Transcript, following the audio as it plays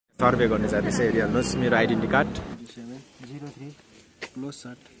Survey गर्ने जाँदैछ हेरिहाल्नुहोस् मेरो identity card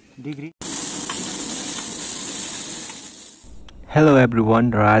 0703 + degree. Hello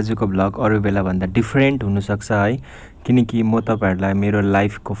everyone, र आजको ब्लग अरू बेला भन्दा डिफरेन्ट हुनसक्छ है, किनकि म तपाईहरुलाई मेरो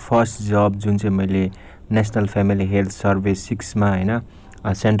लाइफको फर्स्ट जब जुन चाहिँ मैले नेशनल फ्यामिली हेल्थ सर्वे 6 मा हैन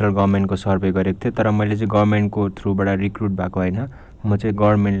सेन्ट्रल गभर्नमेन्टको सर्वे गरेको थिएँ। तर मैले चाहिँ गभर्नमेन्टको थ्रुबाट रिक्रुट भएको हैन, म चाहिँ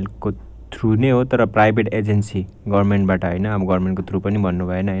गभर्नमेन्टको थ्रु नै हो, तर प्राइभेट एजेन्सी, गभर्नमेन्टबाट हैन। अब गभर्नमेन्टको थ्रु पनि भन्नु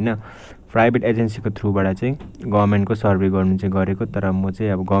भएन हैन, प्राइभेट एजेन्सीको थ्रुबाट चाहिँ गभर्नमेन्टको सर्वे गर्नु चाहिँ गरेको। तर म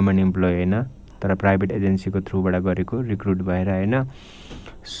चाहिँ अब गभर्नमेन्ट इम्प्लोइ हैन, तर प्राइभेट एजेन्सीको थ्रुबाट गरेको, रिक्रुट भएर हैन।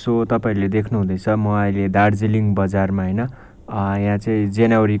 सो तपाईहरुले देख्नु हुँदैछ म अहिले दार्जिलिङ बजारमा हैन, यहाँ चाहिँ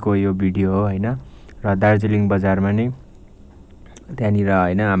जनवरीको यो भिडियो हो हैन, र दार्जिलिङ बजारमा नै त्यहाँनिर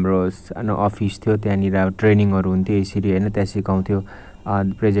हैन हाम्रो सानो अफिस थियो, त्यहाँनिर ट्रेनिङहरु हुन्थ्यो यसरी हैन, त्यहाँ सिकाउँथ्यो,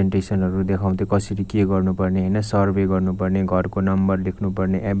 प्रेजेन्टेसनहरु देखाउँथ्यो कसरी के गर्नुपर्ने हैन, सर्वे गर्नुपर्ने, घरको नम्बर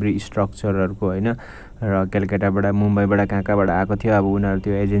लेख्नुपर्ने, एभ्री स्ट्रक्चरहरुको हैन। र कलकत्ताबाट मुम्बईबाट कहाँबाट आएको थियो अब उनीहरु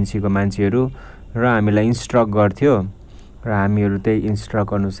त्यो एजेन्सीको मान्छेहरु, र हामीलाई इन्स्ट्रक्ट गर्थ्यो, र हामीहरु त्यही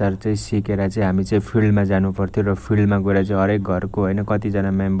इन्स्ट्रक्ट अनुसार चाहिँ सिकेर चाहिँ हामी चाहिँ फिल्डमा जानु पर्थ्यो। र फिल्डमा गएर चाहिँ हरेक घरको हैन कति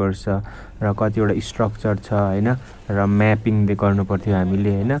जना मेम्बर्स छ र कतिवटा स्ट्रक्चर छ हैन, र म्यापिङ गर्नु पर्थ्यो हामीले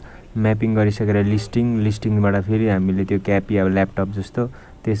हैन। म्यापिङ गरिसकेर लिस्टिङबाट फेरि हामीले त्यो क्यापी अब ल्यापटप जस्तो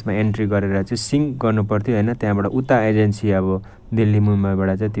त्यसमा एन्ट्री गरेर चाहिँ सिङ्क गर्नु पर्थ्यो हैन। त्यहाँबाट उता एजेन्सी अब दिल्ली मुम्बईबाट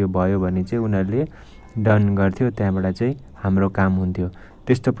चाहिँ त्यो भयो भने चाहिँ उनीहरुले डन गर्थ्यो, त्यहाँबाट चाहिँ हाम्रो काम हुन्थ्यो।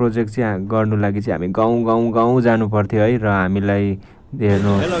 त्यस्तो प्रोजेक्ट चाहिँ गर्नु लागि चाहिँ हामी गाउँ जानु पर्थ्यो है। र हामीलाई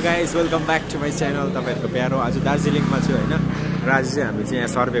हेर्नु, hello guys, welcome back to my channel. तपाईहरुको प्यारो आज दार्जिलिङमा छु हैन, र आज चाहिँ हामी चाहिँ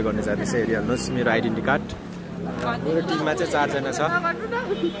यहाँ सर्वे गर्ने जाँदैछ हेरिहाल्नुहोस् मेरो आइडेन्टिटी कार्ड। मेरो टिममा चाहिँ 4 जना छ,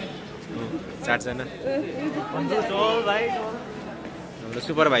 4 जना। हाम्रो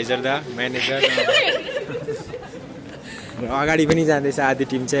सुपरभाइजर दा, म्यानेजर, अगाडि पनि जाँदैछ आधी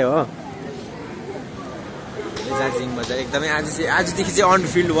टिम चाहिँ हो। दार्जिलिङमा चाहिँ एकदमै आजदेखि चाहिँ अन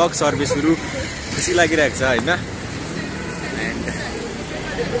फिल्ड वर्क सर्भिस सुरु, खुसी लागिरहेको छ हैन। एन्ड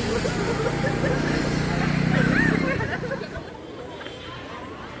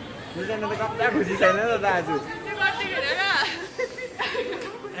खुसी छैन त आज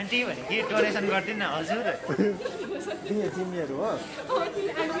आन्टी भने के डोनेसन गर्दिन न हजुर, तिमीहरु हो।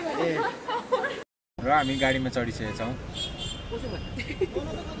 र हामी गाडीमा चढिसकेका छौँ।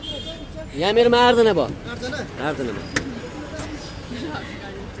 यहाँ मेरोमा 8 जना भयो, 8 जना।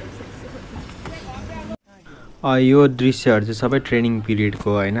 यो दृश्यहरु चाहिँ सबै ट्रेनिङ पिरियडको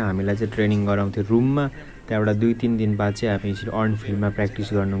हैन, हामीलाई चाहिँ ट्रेनिङ गराउँथ्यो रुममा। त्यहाँबाट 2-3 दिन बाद चाहिँ हामी यसरी अन फिल्डमा प्र्याक्टिस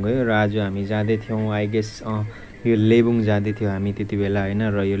गर्नु गयो। र आज हामी जाँदै थियौँ आई गेस यो लेबुङ जाँदै थियो हामी त्यति बेला हैन।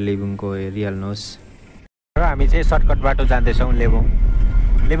 र यो लेबुङको हेरिहाल्नुहोस्, र हामी चाहिँ सर्टकट बाटो जाँदैछौँ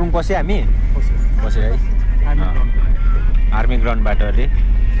लेबुङ पसे हामी पसे है, आर्मी ग्राउन्ड बाटो अरे।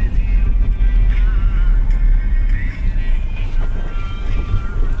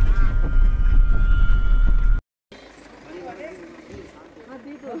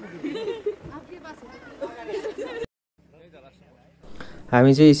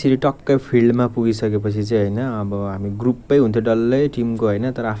 हामी चाहिँ यसरी टक्कै फिल्डमा पुगिसकेपछि चाहिँ हैन, अब हामी ग्रुपै हुन्थ्यो डल्लै टिमको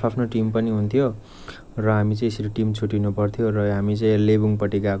हैन, तर आफ्नो टिम पनि हुन्थ्यो। र हामी चाहिँ यसरी टिम छुटिनु पर्थ्यो, र हामी चाहिँ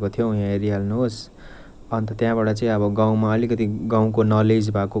लेबुङपट्टि गएको थियौँ, यहाँ हेरिहाल्नुहोस्। अन्त त्यहाँबाट चाहिँ अब गाउँमा अलिकति गाउँको नलेज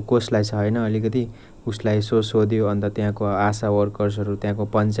भएको कसलाई छ हैन अलिकति उसलाई यसो सोध्यो। अन्त त्यहाँको आशा वर्कर्सहरू, त्यहाँको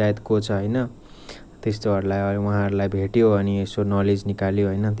पञ्चायतको छ हैन, त्यस्तोहरूलाई उहाँहरूलाई भेट्यो, अनि यसो नलेज निकाल्यो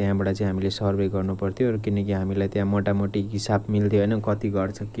हैन। त्यहाँबाट चाहिँ हामीले सर्वे गर्नु पर्थ्यो, किनकि हामीलाई त्यहाँ मोटामोटी हिसाब मिल्थ्यो हैन कति घर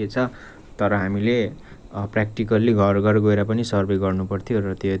छ के छ। तर हामीले प्र्याक्टिकल्ली घर गएर पनि सर्वे गर्नु पर्थ्यो,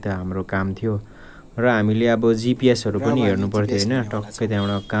 र त्यो त हाम्रो काम थियो। र हामीले अब जिपिएसहरु पनि हेर्नु पर्थ्यो हैन, टक्कै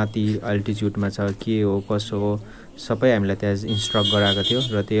त्यहाँबाट कति अल्टिट्युडमा छ के हो कसो हो सबै हामीलाई त्यहाँ इन्स्ट्रक्ट गराएको थियो,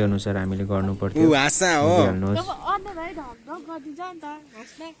 र त्यही अनुसार हामीले गर्नु पर्थ्यो।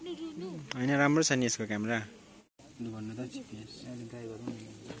 हैन राम्रो छ नि यसको क्यामेरा। भन्नु त जिपिएस ट्राई गरौँ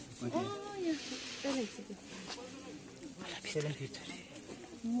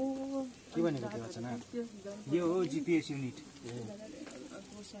के भनेको थियो अचना, यो हो जिपिएस युनिट।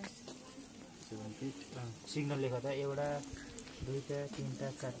 सिग्नल लेख त, एउटा दुईटा तीनटा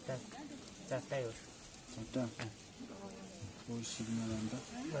चारटा हो, चारटा सिग्नल अन्त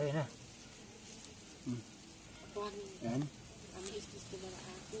होइन।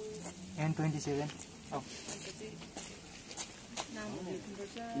 N27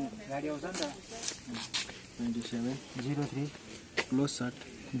 गाडी आउँछ नि त, 27 03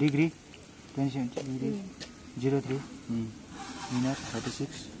 + डिग्री 27 डिग्री 03 मिनट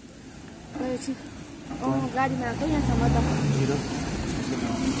 36 गाडीमा आएको यहाँसम्म त 0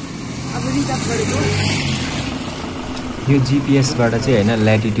 अब रिजर्भ गरेको यो जिपिएसबाट चाहिँ होइन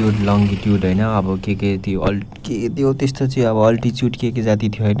ल्याटिट्युड लङ्गिट्युड होइन अब के त्यो के त्यो त्यस्तो चाहिँ अब अल्टिच्युड के जाति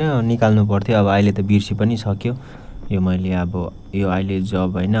थियो होइन निकाल्नु पर्थ्यो। अब अहिले त बिर्सी पनि सक्यो यो मैले अब यो अहिले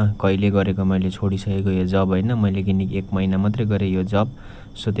जब होइन कहिले गरेको मैले छोडिसकेको यो जब होइन मैले किनकि 1 महिना मात्रै गरेँ यो जब।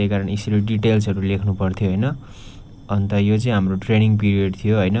 सो त्यही कारण यसरी डिटेल्सहरू लेख्नु पर्थ्यो होइन। अन्त यो चाहिँ हाम्रो ट्रेनिङ पिरियड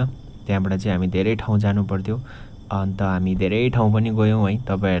थियो होइन। त्यहाँबाट चाहिँ हामी धेरै ठाउँ जानु पर्थ्यो। अन्त हामी धेरै ठाउँ पनि गयौँ है।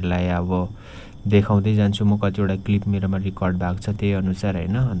 तपाईँहरूलाई अब देखाउँदै जान्छु म कतिवटा क्लिप मेरोमा रेकर्ड भएको छ त्यही अनुसार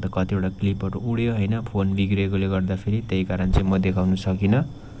होइन। अन्त कतिवटा क्लिपहरू उड्यो होइन फोन बिग्रेकोले गर्दाखेरि त्यही कारण चाहिँ म देखाउन सकिनँ।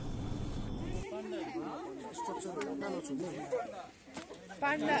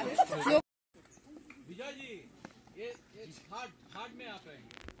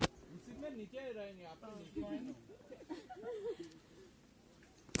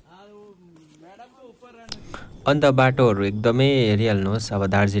 अन्त बाटोहरू एकदमै हेरिहाल्नुहोस् अब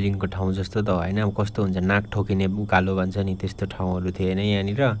दार्जिलिङको ठाउँ जस्तो त होइन। अब कस्तो हुन्छ नाक ठोकिने उकालो भन्छ नि त्यस्तो ठाउँहरू थिएन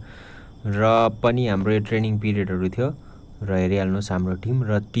यहाँनिर। र पनि हाम्रो यो ट्रेनिङ पिरियडहरू थियो र हेरिहाल्नुहोस् हाम्रो टिम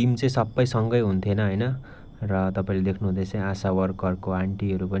र टिम चाहिँ सबै सँगै हुन्थेन होइन। र तपाईँले देख्नुहुँदैछ आशा वर्करको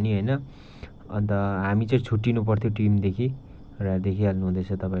आन्टीहरू पनि होइन। अन्त हामी चाहिँ छुट्टिनु पर्थ्यो टिमदेखि र देखिहाल्नु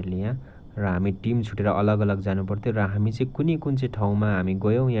हुँदैछ तपाईँहरूले यहाँ। र हामी टिम छुटेर अलग अलग जानु पर्थ्यो र हामी चाहिँ कुन चाहिँ ठाउँमा हामी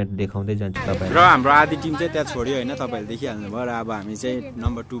गयौँ यहाँ देखाउँदै जान्छु तपाईँहरू। र हाम्रो आधी टिम चाहिँ त्यहाँ छोड्यो होइन तपाईँहरूले देखिहाल्नु भयो। र अब हामी चाहिँ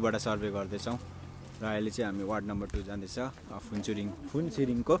नम्बर 2 बाट सर्वे गर्दैछौँ र अहिले चाहिँ हामी वार्ड नम्बर 2 जाँदैछ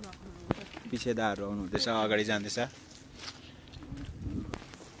फुनसिरिङको। पछि दाहरू आउनुहुँदैछ अगाडि जाँदैछ।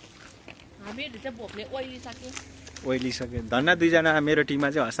 ओइलिसक्यो धन्न 2 जना मेरो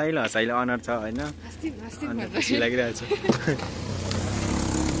टिममा चाहिँ हँसाइलो अनर छ होइन। अनि खुसी लागिरहेको छ।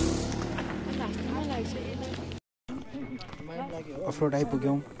 अफरोड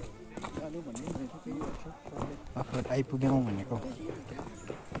आइपुग्यौँ भनेको।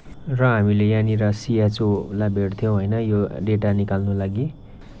 र हामीले यहाँनिर सिएचओलाई भेट्थ्यौँ होइन यो डेटा निकाल्नु लागि।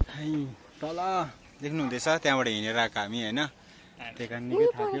 तल देख्नुहुँदैछ त्यहाँबाट हिँडेर आएको हामी होइन। त्यही कारण निकै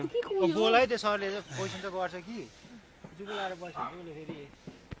थाक्यो। बोलाइ त्यो सरले क्वेसन त गर्छ कि जुगु लाएर बस्छ उसले फेरि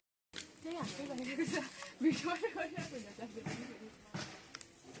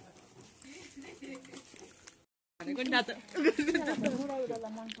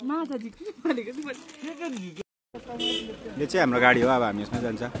यो चाहिँ हाम्रो गाडी हो। अब हामी यसमा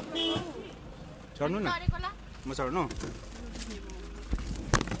जान्छ। चढ्नु न म चढ्नु।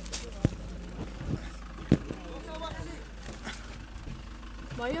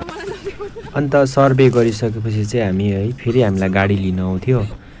 अन्त सर्वे गरिसकेपछि चाहिँ हामी है फेरि हामीलाई गाडी लिन आउँथ्यो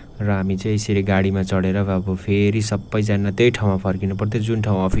र हामी चाहिँ यसरी गाडीमा चढेर अब फेरि सबैजना त्यही ठाउँमा फर्किनु पर्थ्यो जुन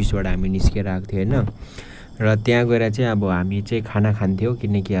ठाउँ अफिसबाट हामी निस्केर आएको थियो होइन। र त्यहाँ गएर चाहिँ अब हामी चाहिँ खाना खान्थ्यौँ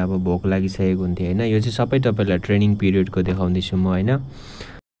किनकि अब भोक लागिसकेको हुन्थ्यो होइन। यो चाहिँ सबै तपाईँलाई ट्रेनिङ पिरियडको देखाउँदैछु म होइन।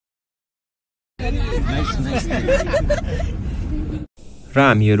 र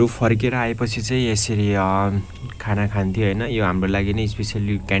हामीहरू फर्केर आएपछि चाहिँ यसरी खाना खान्थ्यो होइन। यो हाम्रो लागि नै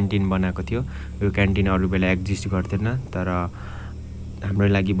स्पेसली क्यान्टिन बनाएको थियो। यो क्यान्टिन अरू बेला एक्जिस्ट गर्थेन तर हाम्रो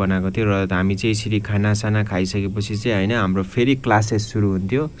लागि बनाएको थियो। र हामी चाहिँ यसरी खानासाना खाइसकेपछि चाहिँ होइन हाम्रो फेरि क्लासेस सुरु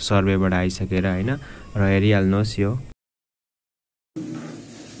हुन्थ्यो सर्वेबाट आइसकेर होइन। र हेरिहाल्नुहोस् यो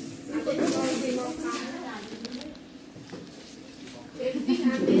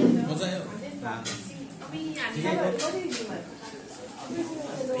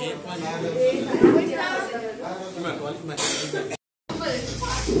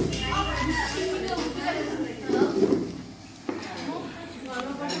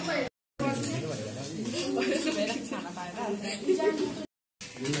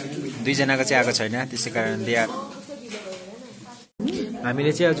दुईजनाको चाहिँ आएको छैन त्यसै कारण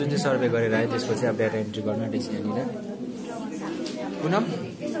हामीले चाहिँ जुन चाहिँ सर्वे गरेर आयो त्यसको चाहिँ अब डाटा एन्ट्री गर्न आँटेछ यहाँनिर। पुनम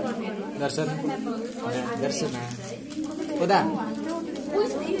दर्शन ओदा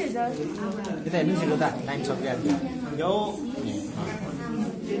यता हेर्नुहोस् न ओदा टाइम सकिहाल्यो।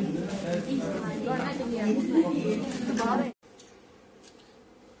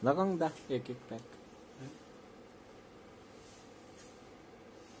 लगाउँ दा एक प्याक।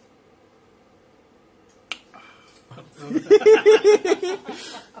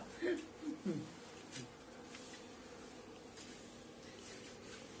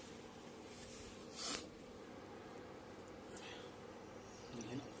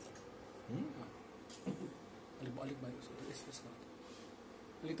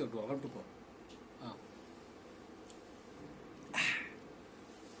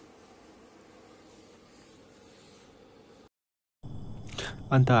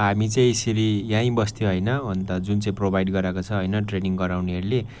 अन्त हामी चाहिँ यसरी यहीँ बस्थ्यो होइन। अन्त जुन चाहिँ प्रोभाइड गराएको छ होइन ट्रेनिङ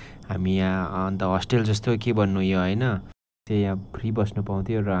गराउनेहरूले हामी यहाँ अन्त हस्टेल जस्तो के भन्नु यो होइन। चाहिँ यहाँ फ्री बस्नु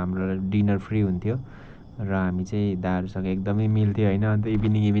पाउँथ्यो र हाम्रो डिनर फ्री हुन्थ्यो र हामी चाहिँ दाहरूसँग एकदमै मिल्थ्यो होइन। अन्त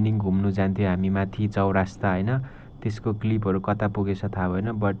इभिनिङ घुम्नु जान्थ्यो हामी माथि चौरास्ता होइन। त्यसको क्लिपहरू कता पुगेछ थाहा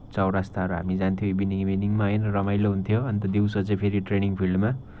भएन, बट चौरास्ताहरू हामी जान्थ्यो इभिनिङमा होइन, रमाइलो हुन्थ्यो। अन्त दिउँसो चाहिँ फेरि ट्रेनिङ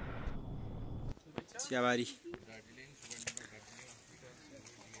फिल्डमा। चियाबारी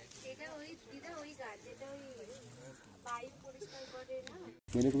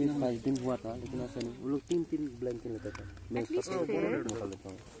मेरे को भी 5 दिन हुआ था, लेकिन ऐसा नहीं, वो लोग 3 ब्लैंकेट लेते थे। मैं उसका निकाल लेता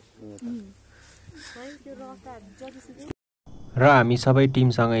हूँ। र हामी सबै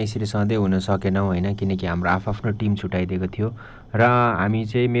टिमसँग यसरी सधैँ हुन सकेनौँ होइन, किनकि हाम्रो आफ्नो टिम छुट्याइदिएको थियो। र हामी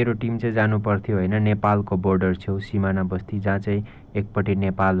चाहिँ मेरो टिम चाहिँ जानु पर्थ्यो होइन नेपालको बोर्डर छेउ सिमाना बस्ती, जहाँ चाहिँ एकपट्टि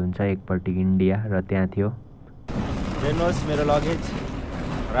नेपाल हुन्छ एकपट्टि इन्डिया, र त्यहाँ थियो। हेर्नुहोस् मेरो लगेज।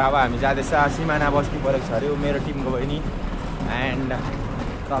 र अब हामी जाँदैछ सिमाना बस्ती परेको छ अरे मेरो टिमको बहिनी, एन्ड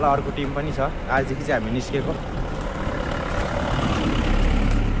तल अर्को टिम पनि छ। आजदेखि चाहिँ हामी निस्केको।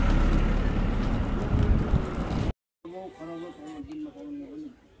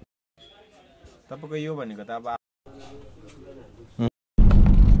 तपाईँको यो भनेको त अब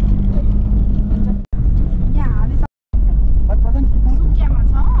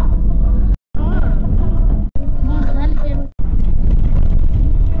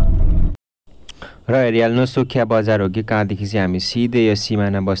र हेरिहाल्नु सुखिया बजार हो कि कहाँदेखि चाहिँ हामी सिधै यो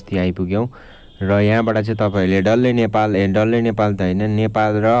सिमाना बस्ती आइपुग्यौँ। र यहाँबाट चाहिँ तपाईँहरूले डल्लै नेपाल त होइन,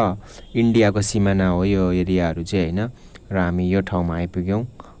 नेपाल र इन्डियाको सिमाना हो यो एरियाहरू चाहिँ होइन। र हामी यो ठाउँमा आइपुग्यौँ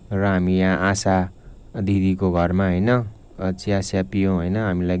र हामी यहाँ आशा दिदीको घरमा होइन चिया पियौँ होइन।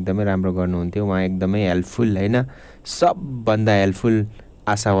 हामीलाई एकदमै राम्रो गर्नुहुन्थ्यो उहाँ, एकदमै हेल्पफुल होइन, सबभन्दा हेल्पफुल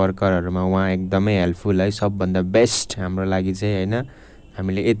आशा वर्करहरूमा उहाँ एकदमै हेल्पफुल है, सबभन्दा बेस्ट हाम्रो लागि चाहिँ होइन।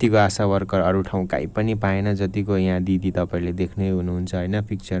 हामीले यतिको आशा वर्कर अरू ठाउँ कहीँ पनि पाएन जतिको यहाँ दिदी तपाईँहरूले देख्नै हुनुहुन्छ होइन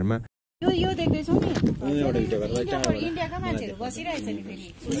पिक्चरमा। यो देख्दैछौ नि इन्डियाका मान्छेहरू बसिरहेछ नि,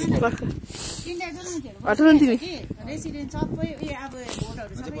 फेरि इन्डियाका मान्छेहरू रेसिडेन्ट सबै अब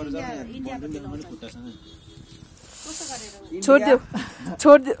भोटहरू सबै इन्डियाको छोड्दियो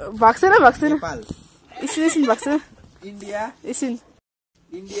भाग्दैन एकछिन भाग्दैन इन्डिया एकछिन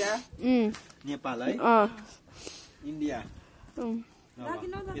नेपाल है इन्डिया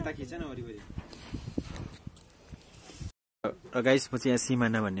यता खिच न वरिपरि। र गाइस म चाहिँ यहाँ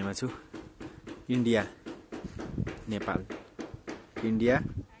सिमाना भन्नेमा छु। इन्डिया नेपाल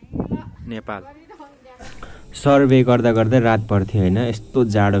सर्वे गर्दा रात पर्थ्यो होइन, यस्तो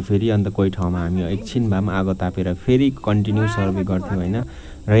जाडो फेरि। अन्त कोही ठाउँमा हामी एकछिन भए पनि आगो तापेर फेरि कन्टिन्यू सर्वे गर्थ्यौँ होइन।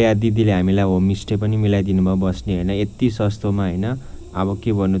 र यहाँ दिदीले हामीलाई होमस्टे पनि मिलाइदिनु भयो बस्ने होइन, यति सस्तोमा होइन। अब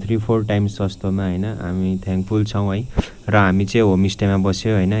के भन्नु 3-4 टाइम्स सस्तोमा होइन। हामी थ्याङ्कफुल छौँ है। र हामी चाहिँ होमस्टेमा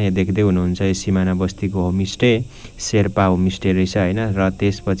बस्यो होइन। यहाँ देख्दै हुनुहुन्छ यो सिमाना बस्तीको होमस्टे शेर्पा होमस्टे रहेछ होइन। र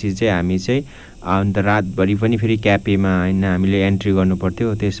त्यसपछि चाहिँ हामी चाहिँ अन्त रातभरि पनि फेरि क्याफेमा होइन हामीले एन्ट्री गर्नु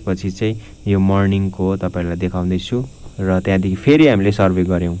पर्थ्यो। त्यसपछि चाहिँ यो मर्निङको हो तपाईँहरूलाई देखाउँदैछु। र त्यहाँदेखि फेरि हामीले सर्वे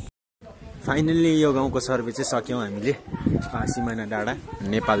गऱ्यौँ। फाइनल्ली यो गाउँको सर्वे चाहिँ सक्यौँ हामीले। सिमाना डाँडा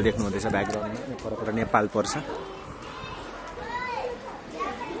नेपाल देख्नु हुँदैछ ब्याकग्राउन्डमा, पर नेपाल पर्छ।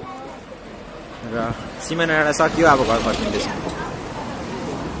 र सिमाना डाँडा सकियो, अब घर फर्किँदैछ।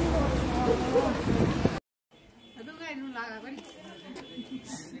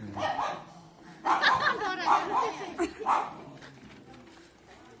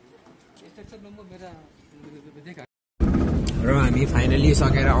 र हामी फाइनली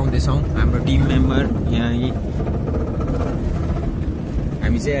सकेर आउँदैछौँ। हाम्रो टिम मेम्बर यहाँ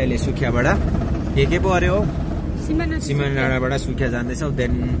हामी चाहिँ अहिले सुखियाबाट के पो अरे हो सिमाना डाँडाबाट सुखिया जाँदैछौँ।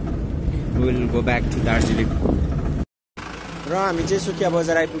 Then will go back to Darjeeling. र हामी चाहिँ सुखिया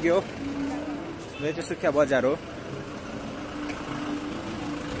बजार आइपुग्यो। यो चाहिँ सुखिया बजार हो।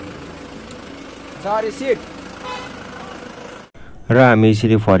 Sorry seat. र हामी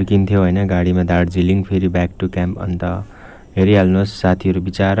यसरी फर्किन्थ्यौँ होइन गाडीमा दार्जिलिङ, फेरि ब्याक टु क्याम्प। अन्त हेरिहाल्नुहोस् साथीहरू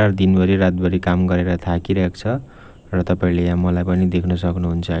बिचारा दिनभरि रातभरि काम गरेर थाकिरहेको छ। र तपाईँहरूले यहाँ मलाई पनि देख्न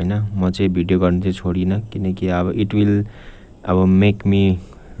सक्नुहुन्छ होइन। म चाहिँ भिडियो गर्नु चाहिँ छोडिनँ, किनकि अब इट विल अब मेक मी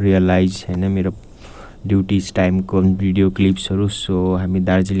रियलाइज होइन मेरो ड्युटिज टाइमको भिडियो क्लिप्सहरू। सो हामी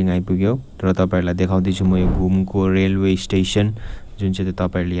दार्जिलिङ आइपुग्यौँ र तपाईँहरूलाई देखाउँदैछु म यो घुमको रेलवे स्टेसन जुन चाहिँ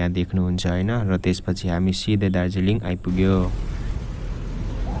तपाईँहरूले यहाँ देख्नुहुन्छ होइन। र त्यसपछि हामी सिधै दार्जिलिङ आइपुग्यो।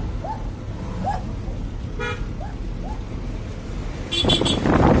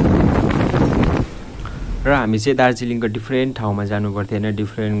 र हामी चाहिँ दार्जिलिङको डिफ्रेन्ट ठाउँमा जानुपर्थ्यो होइन,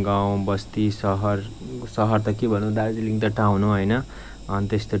 डिफ्रेन्ट गाउँ बस्ती सहर त के भनौँ, दार्जिलिङ त टाउन हो होइन। अनि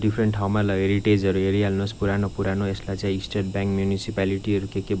त्यस्तो डिफ्रेन्ट ठाउँमा हेरिटेजहरू हेरिहाल्नुहोस्, पुरानो यसलाई चाहिँ स्टेट ब्याङ्क म्युनिसिपालिटीहरू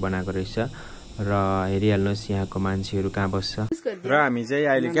के बनाएको रहेछ। र हेरिहाल्नुहोस् यहाँको मान्छेहरू कहाँ बस्छ। र हामी चाहिँ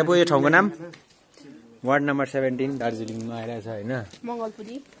अहिले के पो यो ठाउँको नाम वार्ड नम्बर 17 दार्जिलिङमा आइरहेछ होइन,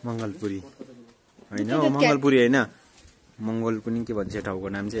 मङ्गलपुरी। होइन मङ्गलपुरी होइन मङ्गोल कुनै के भन्छ ठाउँको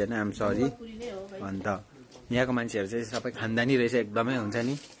नाम चाहिँ होइन आम सरी अन्त यहाँको मान्छेहरू चाहिँ सबै खानदानी रहेछ एकदमै हुन्छ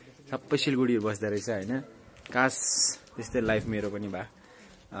नि सबै सिलगढीहरू बस्दो रहेछ होइन कास त्यस्तै लाइफ मेरो पनि भए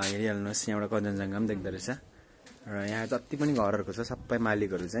हेरिहाल्नुहोस् यहाँबाट कञ्चनजङ्घा पनि देख्दो रहेछ र यहाँ जति पनि घरहरूको छ सबै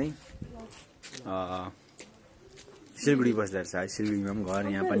मालिकहरू चाहिँ सिलगढी बस्दो रहेछ है सिलगढीमा पनि घर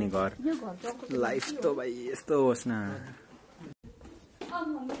यहाँ पनि घर लाइफ त भाइ यस्तो होस् न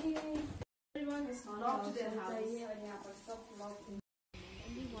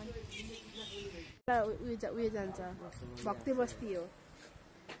उयो जान्छ भक्ति बस्ती हो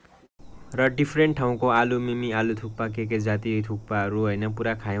र डिफ्रेन्ट ठाउँको आलु मिमी आलु थुक्पा के जाति थुक्पाहरू होइन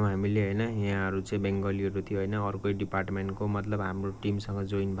पुरा खायौँ हामीले होइन यहाँहरू चाहिँ बेङ्गलीहरू थियो होइन अर्कै डिपार्टमेन्टको मतलब हाम्रो टिमसँग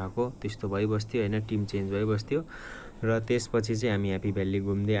जोइन भएको त्यस्तो भइबस्थ्यो होइन टिम चेन्ज भइबस्थ्यो र त्यसपछि चाहिँ हामी ह्याप्पी भ्याली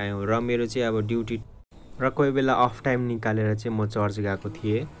घुम्दै आयौँ र मेरो चाहिँ अब ड्युटी र कोही बेला अफ टाइम निकालेर चाहिँ म चर्च गएको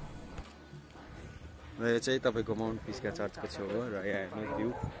थिएँ र यो चाहिँ तपाईँको माउन्ट पिसका चर्चको छेउ हो र यहाँ हेर्नु भ्यू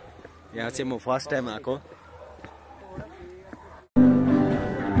यहाँ चाहिँ म फर्स्ट टाइम आएको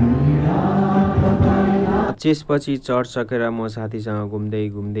त्यसपछि चर्च सकेर म साथीसँग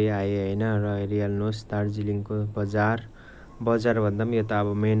घुम्दै आएँ होइन र हेरिहाल्नुहोस् दार्जिलिङको बजार भन्दा पनि यो त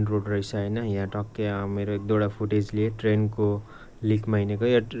अब मेन रोड रहेछ होइन यहाँ टक्कै मेरो एक दुईवटा फुटेज लिए ट्रेनको लिकमा हिँडेको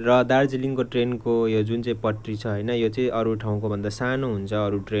यो र दार्जिलिङको ट्रेनको यो जुन चाहिँ पट्टी छ होइन यो चाहिँ अरू ठाउँको भन्दा सानो हुन्छ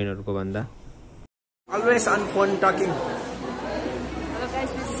अरू ट्रेनहरूको भन्दा Always on phone talking. Hello guys,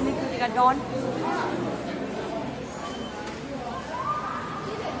 this is Nitika Dawn.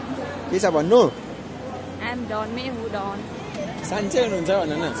 के छ भन्नु? I'm Dawn, may who Dawn. सान्छे हुनुहुन्छ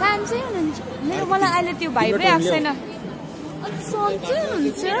भन न. सान्छे हुनुहुन्छ. मेरो मलाई अहिले त्यो भाइबै आएको छैन. सान्छे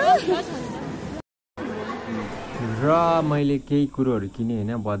हुनुहुन्छ. र मैले केही कुरोहरू किने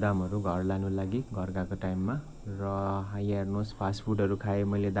होइन बदामहरू घर लानु लागि घर गएको टाइममा र हेर्नुहोस् फास्ट फुडहरू खाएँ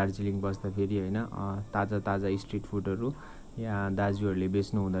मैले दार्जिलिङ बस्दा फेरि होइन ताजा स्ट्रिट फुडहरू यहाँ दाजुहरूले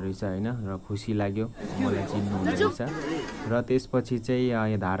बेच्नु हुँदो रहेछ होइन र खुसी लाग्यो मलाई चिन्नु हुँदो रहेछ र त्यसपछि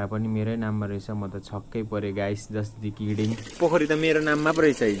चाहिँ यो धारा पनि मेरै नाममा रहेछ म त छक्कै परेँ गाइस जस्ट किडिङ पोखरी त मेरो नाममा पो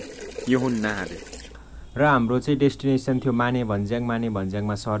रहेछ यो हुन्न अरे र हाम्रो चाहिँ डेस्टिनेसन थियो माने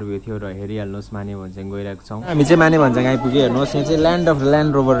भन्ज्याङमा सर्वे थियो र हेरिहाल्नुहोस् माने भन्ज्याङ गइरहेको छौँ हामी चाहिँ माने भन्ज्याङ आइपुग्यो हेर्नुहोस् यहाँ चाहिँ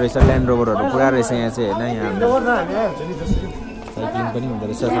ल्यान्ड रोभर रहेछ ल्यान्ड रोभरहरू पुरा रहेछ यहाँ चाहिँ होइन यहाँ साइक्लिङ पनि हुँदो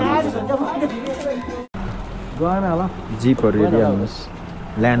रहेछ जिपहरू हेरिहाल्नुहोस्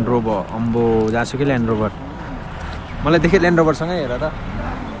ल्यान्ड रोभर अम्बो जहाँसुकै ल्यान्ड रोभर मलाई देखेँ ल्यान्ड रोभरसँगै हेर त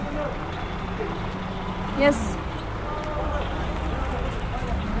यस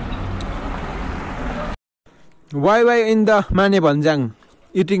Why in the Mane Banjang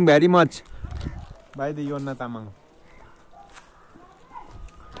eating very much by the Yonna Tamang?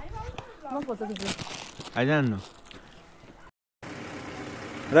 I don't know.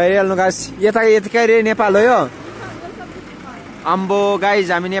 Right, guys. Yetaka रे नेपाल हो यो अम्बो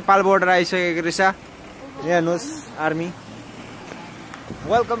गाइज हामी नेपाल बोर्डर आइसकेको रहेछ हेर्नुहोस् आर्मी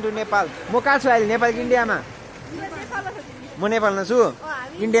वेलकम टु नेपाल म कहाँ छु अहिले नेपाल कि इन्डियामा म नेपालमा छु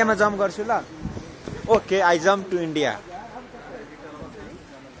इन्डियामा जम्प गर्छु ल Okay, I jump to India.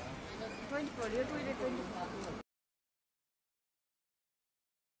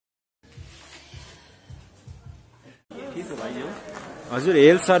 हजुर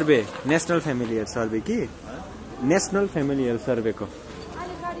health survey national family health survey कि नेशनल फ्यामिली हेल्थ सर्वेको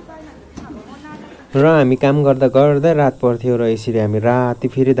र हामी काम गर्दा रात पर्थ्यो र यसरी हामी राति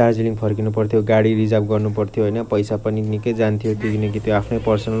फेरि दार्जिलिङ फर्किनु पर्थ्यो गाडी रिजर्भ गर्नु पर्थ्यो होइन पैसा पनि निकै जान्थ्यो किनकि त्यो आफ्नै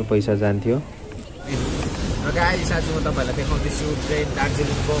पर्सनल पैसा जान्थ्यो र गाइस आज म तपाईहरुलाई देखाउँदैछु ट्रेन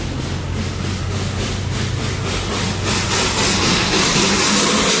दार्जिलिङको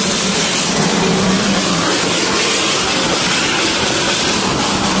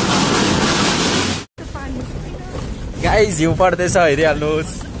गाइस हिउँ पर्दैछ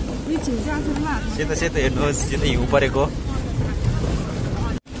हेरिहाल्नुहोस् सेतो हेर्नुहोस् यो त हिउँ परेको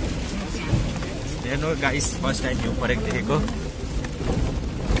हेर्नु गाइस फर्स्ट टाइम हिउँ परेको देखेको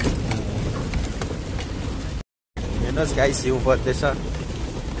हेर्नुहोस् गाइस हिउँ पर्दैछ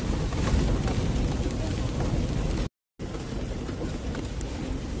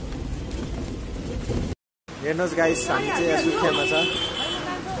हेर्नुहोस् गाइस हामी चाहिँ सुख्यामा छ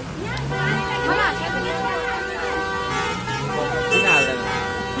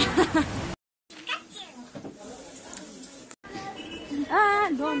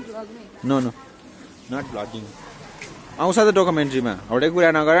No, not vlogging. आउँछ त डकुमेन्ट्रीमा हौडै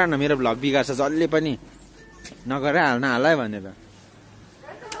कुरा नगर न मेरो भ्लग बिगार्छ जसले पनि नगर हाल्न हालै भनेर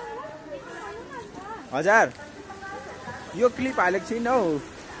हजार यो क्लिप हालेको छैन हौ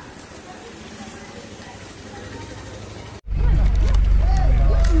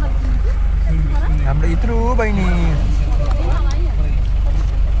थ्रु बहिनी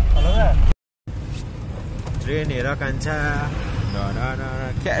ट्रेन हेर कान्छा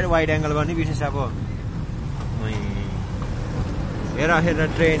क्या वाइड एङ्गल गर्ने विशेष अब हेर हेर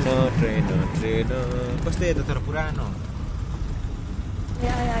ट्रेन ट्रेन ट्रेन कस्तो यता तर पुरानो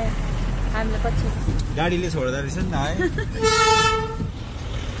गाडीले छोड्दो रहेछ नि त है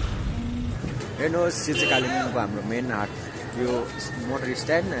हेर्नुहोस् यो चाहिँ कालिम्पोङको हाम्रो मेन हाट यो मोटर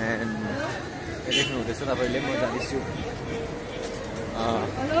स्ट्यान्ड एन्ड देख्नु हुँदैछ तपाईँले म जाँदैछु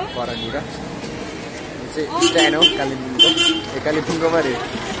परनिर यो चाहिँ स्ट्यान्ड हो कालिम्पोङको कालिम्पोङको परे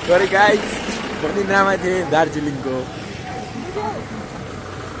सरी गाइस पनि नामै थिएँ दार्जिलिङको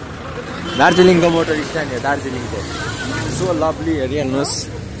मोटर स्ट्यान्ड हो दार्जिलिङको सो लभली हेरिहाल्नुहोस्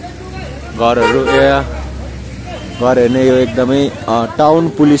घरहरू घर हेर्ने यो एकदमै टाउन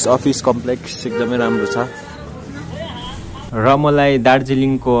पुलिस अफिस कम्प्लेक्स एकदमै राम्रो छ र मलाई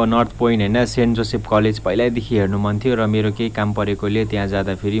दार्जिलिङको नर्थ पोइन्ट होइन सेन्ट जोसेफ कलेज पहिल्यैदेखि हेर्नु मन थियो र मेरो केही काम परेकोले त्यहाँ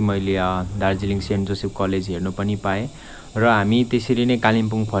जाँदाखेरि मैले दार्जिलिङ सेन्ट जोसेफ कलेज हेर्नु पनि पाएँ र हामी त्यसरी नै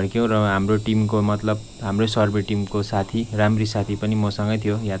कालिम्पोङ फर्क्यौँ र हाम्रो टिमको मतलब हाम्रो सर्वे टिमको साथी राम्री साथी पनि मसँगै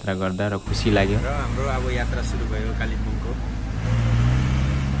थियो यात्रा गर्दा र खुसी लाग्यो र हाम्रो अब यात्रा सुरु भयो कालिम्पोङको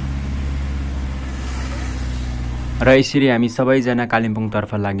र यसरी हामी सबैजना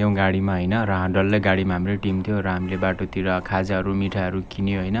कालिम्पोङतर्फ लाग्यौँ गाडीमा होइन र डल्लै गाडीमा हाम्रै टिम थियो र हामीले बाटोतिर खाजाहरू मिठाईहरू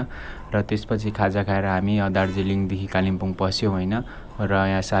किन्यो होइन र त्यसपछि खाजा खाएर हामी दार्जिलिङदेखि कालिम्पोङ पस्यौँ होइन र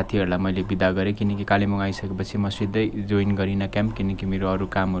यहाँ साथीहरूलाई मैले बिदा गरेँ किनकि कालिम्पोङ आइसकेपछि म सिधै जोइन गरिनँ क्याम्प किनकि मेरो अरू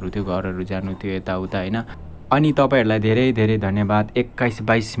कामहरू थियो घरहरू जानु थियो यताउता होइन अनि तपाईहरुलाई धेरै धेरै धन्यवाद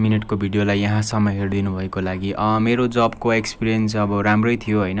 21-22 मिनेटको भिडियोलाई यहाँसम्म हेरिदिनु भएको लागि मेरो जबको एक्सपिरियन्स अब राम्रै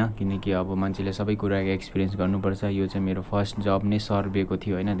थियो हैन किनकि अब मान्छेले सबै कुराको एक्सपिरियन्स गर्नुपर्छ यो चाहिँ मेरो फर्स्ट जब नै सर्वेको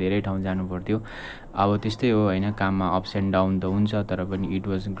थियो हैन धेरै ठाउँ जानु पर्थ्यो अब त्यस्तै हो हैन काममा अप्स एन्ड डाउन त हुन्छ तर पनि इट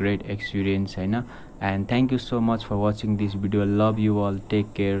वाज ग्रेट एक्सपिरियन्स हैन and thank you so much for watching this video. Love you all,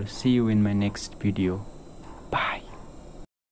 take care, see you in my next video.